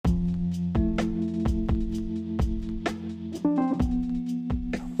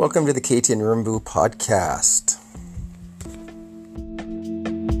Welcome to the Katie and Rimbu podcast.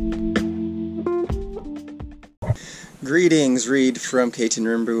 Greetings, Reed from Katie and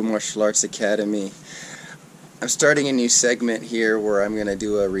Rimbu Martial Arts Academy. I'm starting a new segment here where I'm going to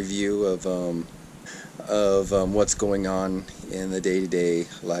do a review of what's going on in the day-to-day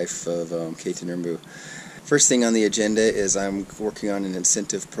life of Katie and Rimbu. First thing on the agenda is I'm working on an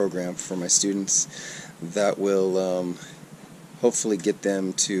incentive program for my students that will hopefully get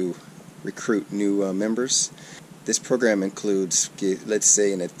them to recruit new members. This program includes, let's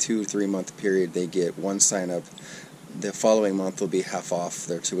say in a 2-3 month period, they get one sign up. The following month will be half off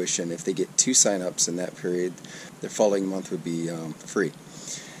their tuition. If they get 2 sign-ups in that period, their following month would be free.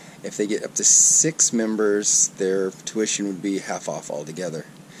 If they get up to 6 members, their tuition would be half off altogether.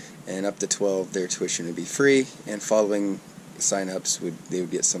 And up to 12, their tuition would be free, and following sign-ups, they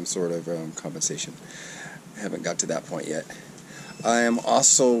would get some sort of compensation. I haven't got to that point yet. I am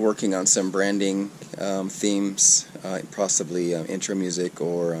also working on some branding themes, possibly intro music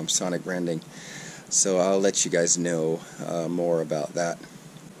or sonic branding. So I'll let you guys know more about that.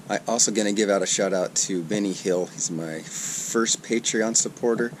 I'm also going to give out a shout out to Benny Hill. He's my first Patreon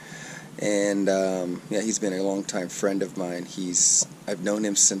supporter, and he's been a long-time friend of mine. I've known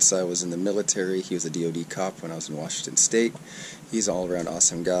him since I was in the military. He was a DoD cop when I was in Washington State. He's an all-around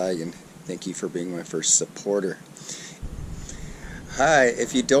awesome guy, and thank you for being my first supporter. Hi,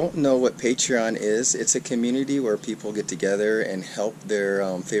 if you don't know what Patreon is, it's a community where people get together and help their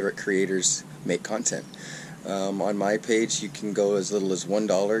favorite creators make content. On my page, you can go as little as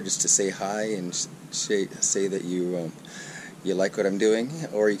 $1 just to say hi and say that you like what I'm doing,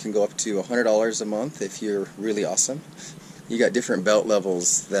 or you can go up to $100 a month if you're really awesome. You got different belt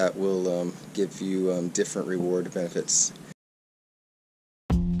levels that will give you different reward benefits.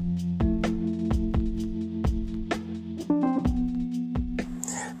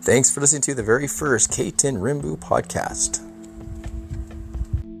 Thanks for listening to the very first Katie and Rimbu podcast.